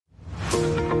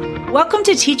Welcome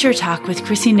to Teacher Talk with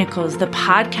Chrissy Nichols, the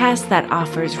podcast that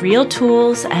offers real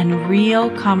tools and real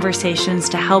conversations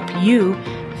to help you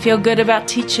feel good about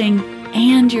teaching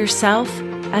and yourself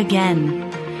again.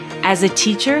 As a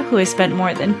teacher who has spent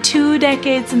more than 2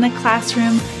 decades in the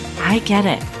classroom, I get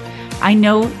it. I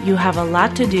know you have a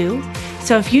lot to do,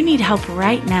 so if you need help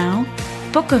right now,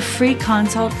 book a free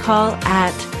consult call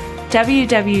at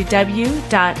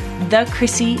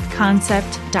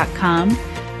www.thechrissy.concept.com.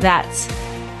 That's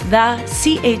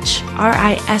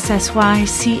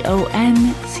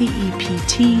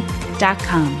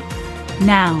thechrissy.concept.com.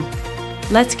 Now,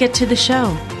 let's get to the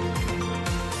show.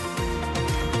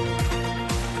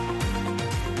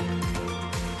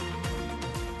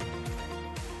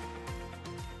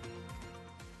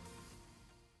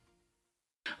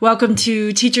 Welcome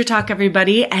to Teacher Talk,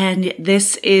 everybody, and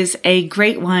this is a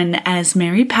great one as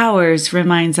Mary Powers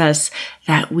reminds us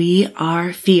that we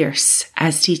are fierce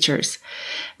as teachers.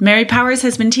 Mary Powers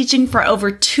has been teaching for over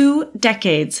 2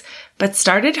 decades, but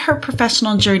started her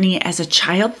professional journey as a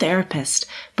child therapist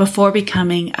before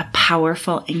becoming a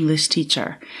powerful English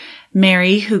teacher.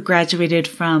 Mary, who graduated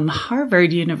from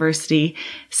Harvard University,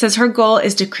 says her goal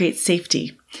is to create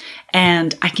safety.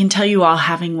 And I can tell you all,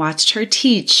 having watched her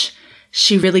teach,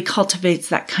 she really cultivates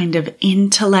that kind of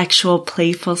intellectual,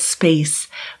 playful space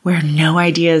where no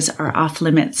ideas are off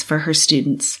limits for her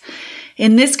students.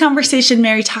 In this conversation,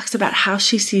 Mary talks about how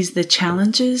she sees the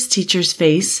challenges teachers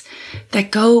face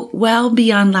that go well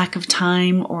beyond lack of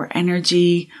time or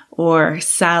energy or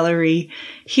salary.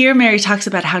 Here, Mary talks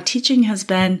about how teaching has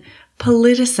been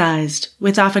politicized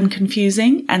with often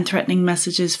confusing and threatening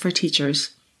messages for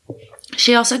teachers.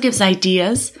 She also gives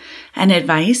ideas and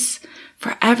advice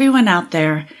for everyone out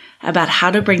there about how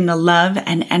to bring the love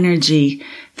and energy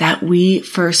that we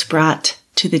first brought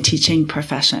to the teaching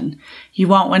profession. You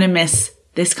won't want to miss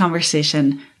this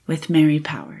conversation with Mary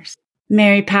Powers.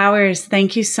 Mary Powers,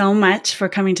 thank you so much for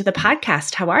coming to the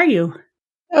podcast. How are you?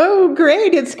 Oh,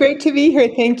 great. It's great to be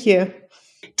here. Thank you.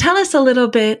 Tell us a little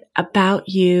bit about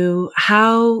you.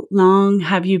 How long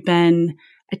have you been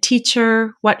a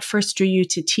teacher? What first drew you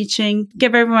to teaching?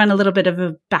 Give everyone a little bit of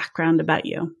a background about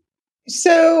you.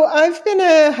 So I've been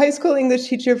a high school English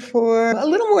teacher for a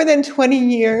little more than 20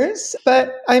 years,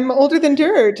 but I'm older than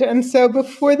dirt. And so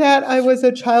before that, I was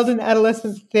a child and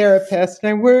adolescent therapist.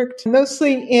 And I worked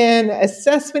mostly in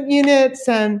assessment units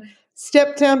and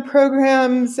step-down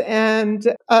programs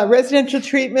and residential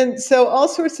treatment. So all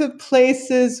sorts of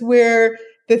places where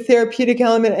the therapeutic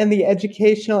element and the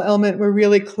educational element were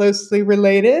really closely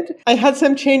related. I had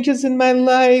some changes in my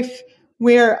life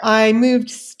where I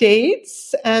moved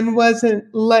states and wasn't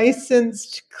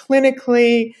licensed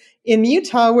clinically in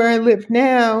Utah, where I live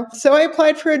now. So I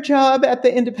applied for a job at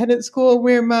the independent school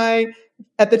where my,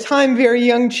 at the time, very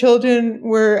young children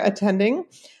were attending,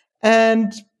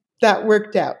 and that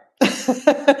worked out.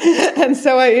 And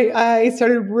so I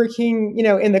started working,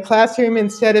 in the classroom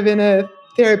instead of in a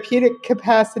therapeutic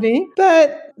capacity.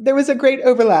 But there was a great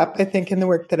overlap, I think, in the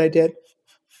work that I did.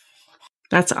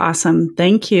 That's awesome.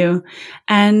 Thank you.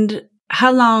 And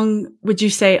how long would you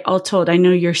say all told? I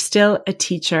know you're still a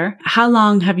teacher. How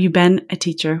long have you been a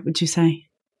teacher, would you say?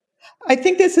 I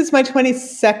think this is my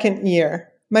 22nd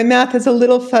year. My math is a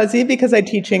little fuzzy because I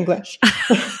teach English.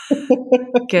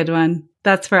 Good one.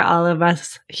 That's for all of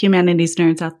us humanities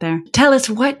nerds out there. Tell us,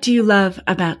 what do you love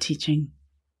about teaching?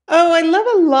 Oh, I love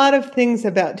a lot of things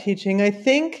about teaching. I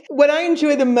think what I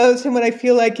enjoy the most and what I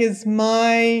feel like is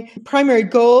my primary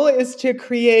goal is to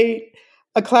create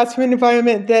a classroom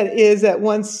environment that is at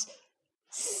once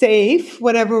safe,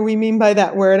 whatever we mean by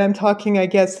that word. I'm talking, I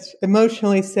guess,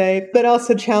 emotionally safe, but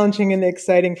also challenging and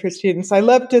exciting for students. I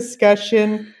love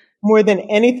discussion more than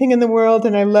anything in the world,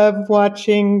 and I love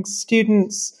watching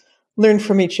students learn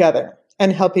from each other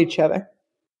and help each other.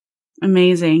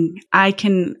 Amazing. I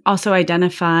can also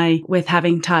identify with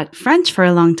having taught French for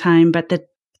a long time, but the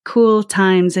cool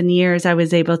times and years I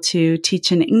was able to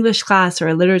teach an English class or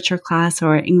a literature class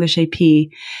or English AP,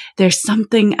 there's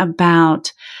something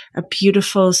about a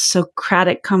beautiful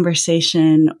Socratic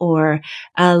conversation or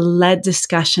a led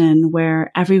discussion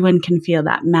where everyone can feel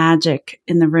that magic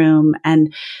in the room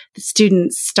and the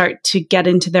students start to get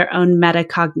into their own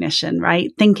metacognition,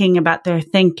 right? Thinking about their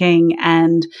thinking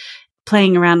and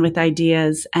playing around with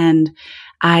ideas. And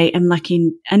I am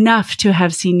lucky enough to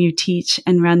have seen you teach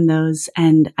and run those.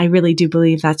 And I really do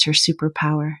believe that's your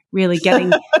superpower, really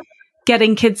getting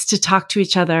kids to talk to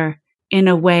each other in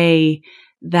a way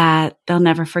that they'll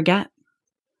never forget.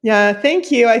 Yeah,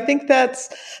 thank you. I think that's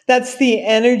the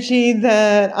energy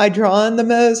that I draw on the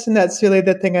most. And that's really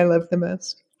the thing I love the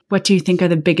most. What do you think are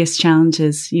the biggest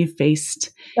challenges you've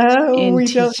faced Oh, in we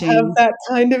don't have teaching? that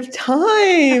kind of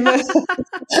time.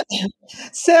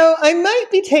 So I might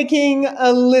be taking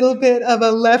a little bit of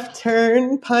a left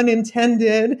turn, pun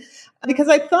intended, because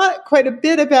I thought quite a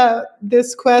bit about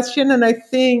this question. And I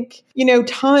think,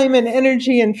 time and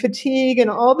energy and fatigue and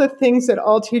all the things that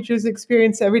all teachers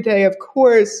experience every day, of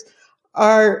course,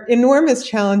 are enormous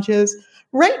challenges.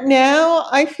 Right now,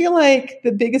 I feel like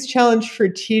the biggest challenge for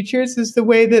teachers is the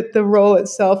way that the role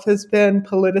itself has been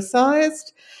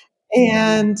politicized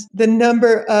and the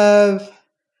number of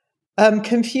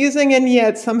confusing and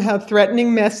yet somehow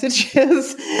threatening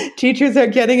messages teachers are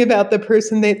getting about the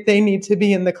person that they need to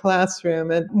be in the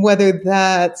classroom, and whether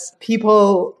that's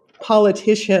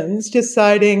politicians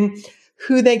deciding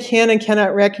who they can and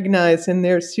cannot recognize in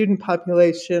their student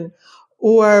population,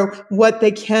 or what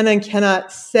they can and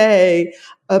cannot say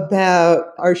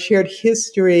about our shared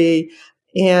history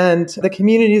and the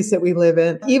communities that we live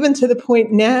in, even to the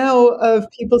point now of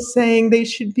people saying they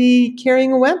should be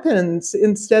carrying weapons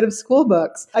instead of school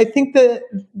books. I think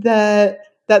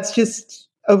that's just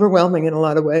overwhelming in a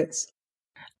lot of ways.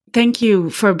 Thank you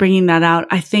for bringing that out.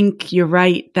 I think you're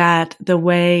right that the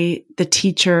way the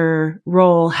teacher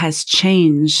role has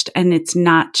changed, and it's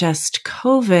not just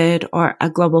COVID or a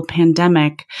global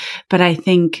pandemic, but I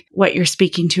think what you're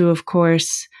speaking to, of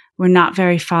course, we're not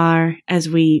very far as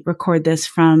we record this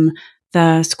from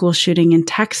the school shooting in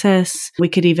Texas. We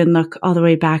could even look all the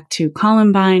way back to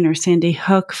Columbine or Sandy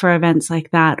Hook for events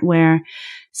like that, where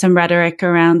some rhetoric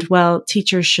around, well,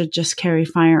 teachers should just carry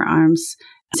firearms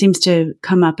seems to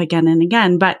come up again and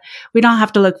again. But we don't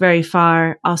have to look very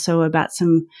far also about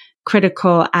some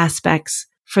critical aspects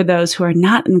for those who are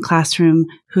not in the classroom,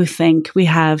 who think we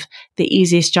have the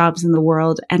easiest jobs in the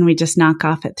world and we just knock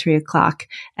off at 3:00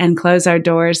 and close our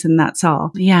doors and that's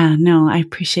all. Yeah, no, I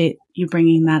appreciate you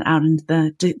bringing that out into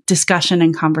the discussion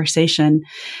and conversation.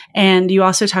 And you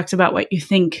also talked about what you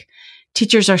think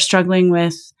teachers are struggling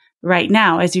with right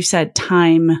now, as you said,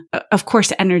 time, of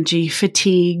course, energy,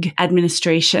 fatigue,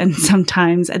 administration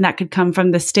sometimes, and that could come from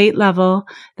the state level,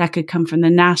 that could come from the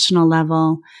national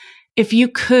level. If you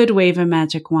could wave a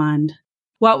magic wand,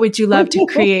 what would you love to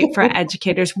create for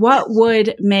educators? What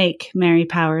would make Mary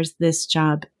Powers this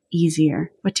job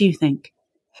easier? What do you think?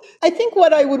 I think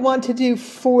what I would want to do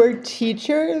for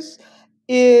teachers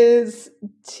is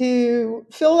to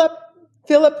fill up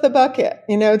the bucket,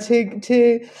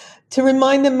 to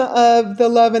remind them of the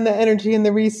love and the energy and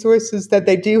the resources that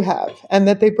they do have and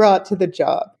that they brought to the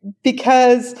job.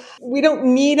 Because we don't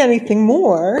need anything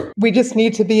more. We just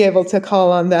need to be able to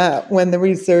call on that when the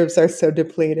reserves are so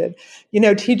depleted.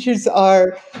 Teachers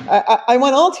are, I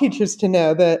want all teachers to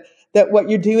know that what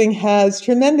you're doing has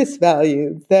tremendous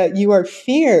value, that you are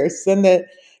fierce and that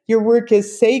your work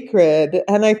is sacred.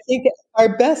 And I think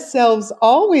our best selves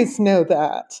always know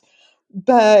that.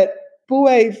 But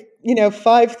boy,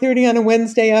 5:30 on a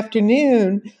Wednesday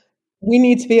afternoon, we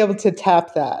need to be able to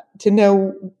tap that, to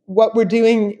know what we're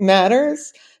doing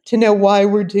matters, to know why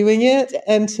we're doing it,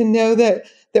 and to know that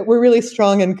we're really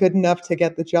strong and good enough to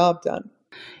get the job done.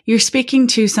 You're speaking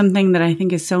to something that I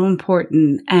think is so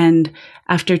important. And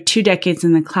after 2 decades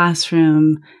in the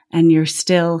classroom, and you're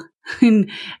still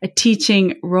in a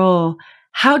teaching role,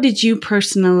 how did you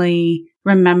personally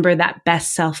remember that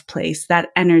best self place, that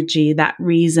energy, that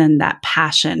reason, that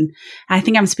passion? I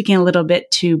think I'm speaking a little bit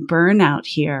to burnout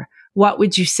here. What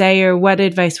would you say, or what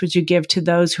advice would you give to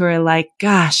those who are like,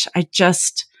 gosh, I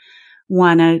just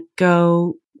want to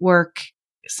go work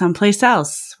someplace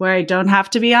else where I don't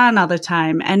have to be on all the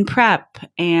time and prep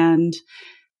and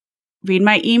read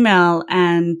my email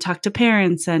and talk to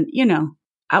parents and,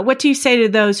 what do you say to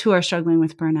those who are struggling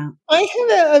with burnout? I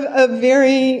have a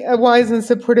very wise and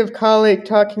supportive colleague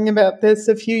talking about this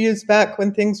a few years back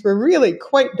when things were really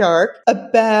quite dark,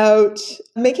 about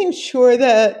making sure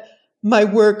that my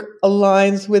work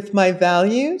aligns with my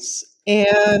values.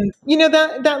 And,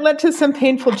 that led to some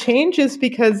painful changes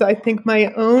because I think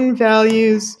my own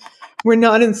values were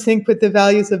not in sync with the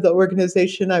values of the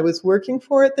organization I was working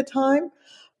for at the time.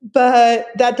 But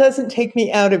that doesn't take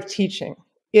me out of teaching.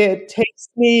 It takes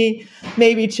me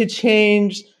maybe to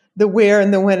change the where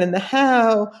and the when and the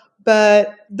how,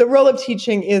 but the role of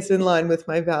teaching is in line with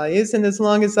my values. And as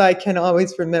long as I can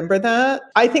always remember that,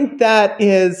 I think that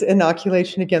is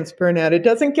inoculation against burnout. It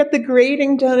doesn't get the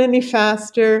grading done any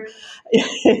faster,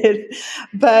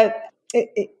 but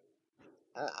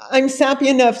I'm sappy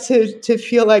enough to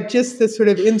feel like just this sort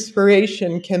of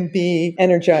inspiration can be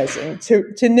energizing.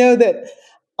 To know that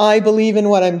I believe in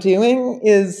what I'm doing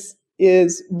is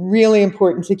really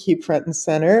important to keep front and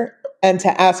center and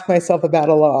to ask myself about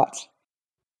a lot.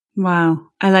 Wow.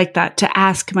 I like that, to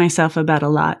ask myself about a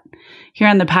lot. Here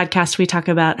on the podcast, we talk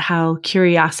about how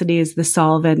curiosity is the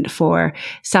solvent for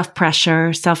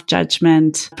self-pressure,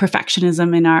 self-judgment,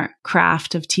 perfectionism in our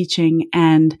craft of teaching,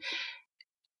 and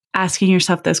asking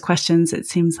yourself those questions, it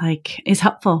seems like, is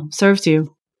helpful, serves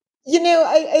you.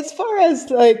 As far as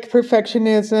like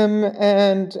perfectionism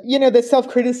and, the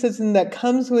self-criticism that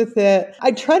comes with it,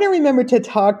 I try to remember to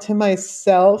talk to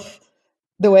myself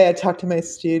the way I talk to my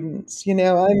students.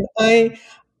 I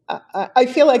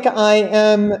feel like I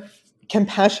am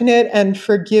compassionate and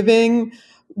forgiving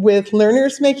with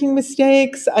learners making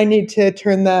mistakes. I need to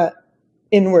turn that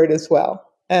inward as well.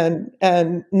 And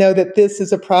know that this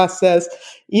is a process.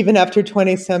 Even after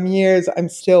 20 some years, I'm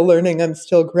still learning, I'm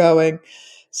still growing.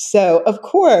 So, of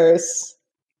course,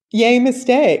 yay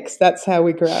mistakes. That's how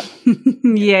we grow.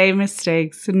 Yay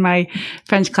mistakes. In my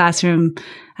French classroom,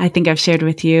 I think I've shared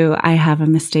with you, I have a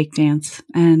mistake dance,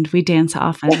 and we dance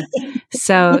often.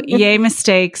 So yay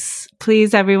mistakes.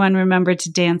 Please, everyone, remember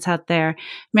to dance out there.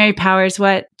 Mary Powers,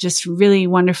 what just really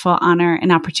wonderful honor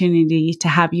and opportunity to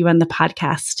have you on the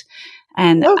podcast.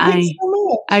 And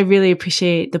I really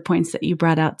appreciate the points that you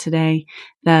brought out today,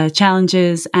 the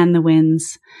challenges and the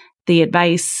wins, the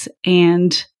advice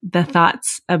and the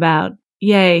thoughts about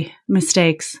yay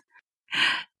mistakes.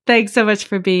 Thanks so much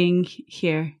for being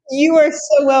here. You are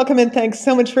so welcome, and thanks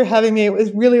so much for having me. It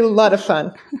was really a lot of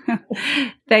fun.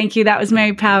 Thank you. That was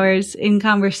Mary Powers in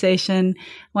conversation,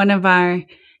 one of our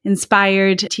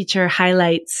inspired teacher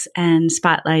highlights and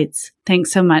spotlights.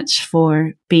 Thanks so much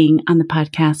for being on the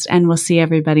podcast, and we'll see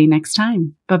everybody next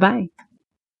time. Bye-bye.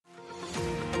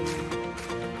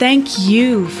 Thank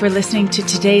you for listening to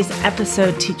today's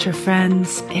episode, teacher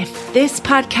friends. If this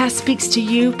podcast speaks to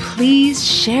you, please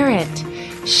share it.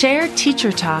 Share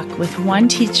Teacher Talk with one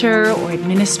teacher or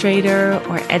administrator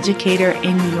or educator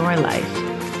in your life.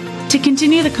 To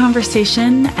continue the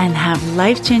conversation and have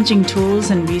life-changing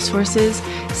tools and resources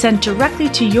sent directly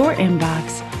to your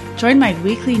inbox, join my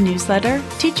weekly newsletter,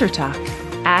 Teacher Talk,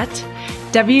 at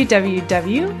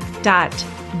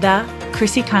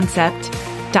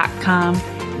www.thechrissyconcept.com.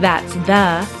 That's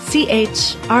the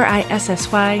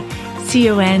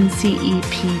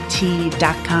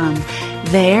CHRISSYCONCEPT.com.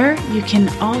 There, you can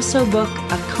also book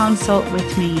a consult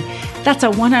with me. That's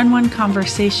a one-on-one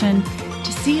conversation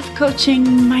to see if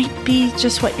coaching might be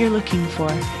just what you're looking for.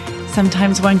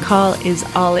 Sometimes one call is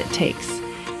all it takes.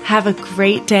 Have a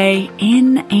great day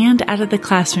in and out of the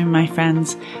classroom, my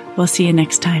friends. We'll see you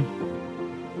next time.